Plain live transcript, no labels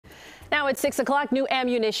Now at 6 o'clock, new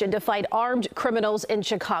ammunition to fight armed criminals in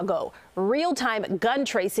Chicago. Real-time gun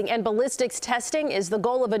tracing and ballistics testing is the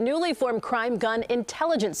goal of a newly formed crime gun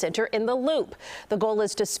intelligence center in the Loop. The goal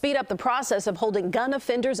is to speed up the process of holding gun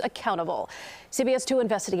offenders accountable. CBS 2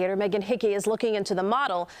 investigator Megan Hickey is looking into the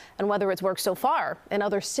model and whether it's worked so far in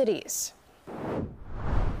other cities.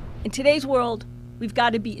 In today's world, we've got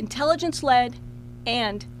to be intelligence-led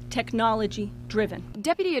and technology-driven.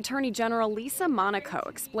 Deputy Attorney General Lisa Monaco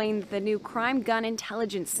explained the new Crime Gun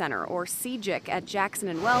Intelligence Center, or CGIC, at Jackson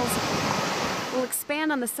and Wells will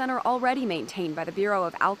expand on the center already maintained by the Bureau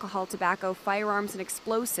of Alcohol, Tobacco, Firearms, and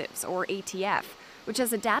Explosives, or ATF, which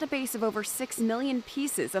has a database of over 6 million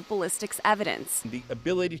pieces of ballistics evidence. The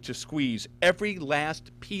ability to squeeze every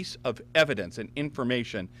last piece of evidence and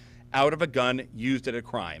information out of a gun used at a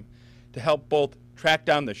crime to help both track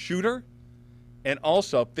down the shooter and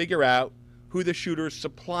also figure out who the shooter's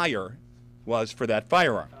supplier was for that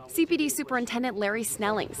firearm. CPD Superintendent Larry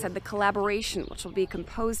Snelling said the collaboration, which will be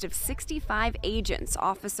composed of 65 agents,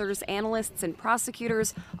 officers, analysts, and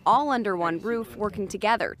prosecutors, all under one roof working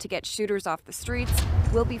together to get shooters off the streets,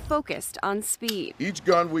 will be focused on speed. Each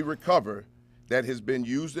gun we recover that has been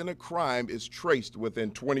used in a crime is traced within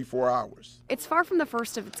 24 hours. It's far from the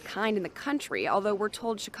first of its kind in the country, although we're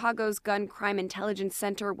told Chicago's Gun Crime Intelligence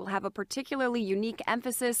Center will have a particularly unique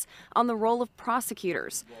emphasis on the role of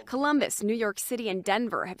prosecutors. Columbus, New York City, and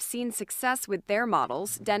Denver have seen success with their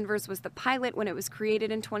models. Denver's was the pilot when it was created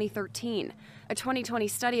in 2013. A 2020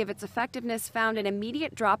 study of its effectiveness found an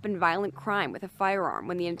immediate drop in violent crime with a firearm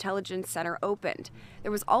when the Intelligence Center opened.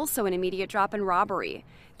 There was also an immediate drop in robbery.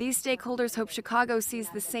 These stakeholders hope Chicago sees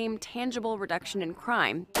the same tangible reduction in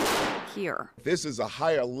crime here. This is a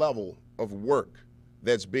higher level of work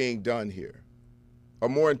that's being done here, a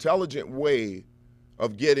more intelligent way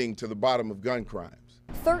of getting to the bottom of gun crimes.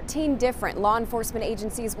 13 different law enforcement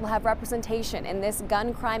agencies will have representation in this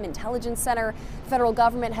Gun Crime Intelligence Center. The federal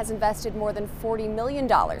government has invested more than $40 million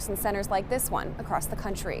in centers like this one across the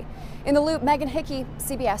country. In the Loop, Megan Hickey,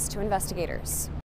 CBS 2 Investigators.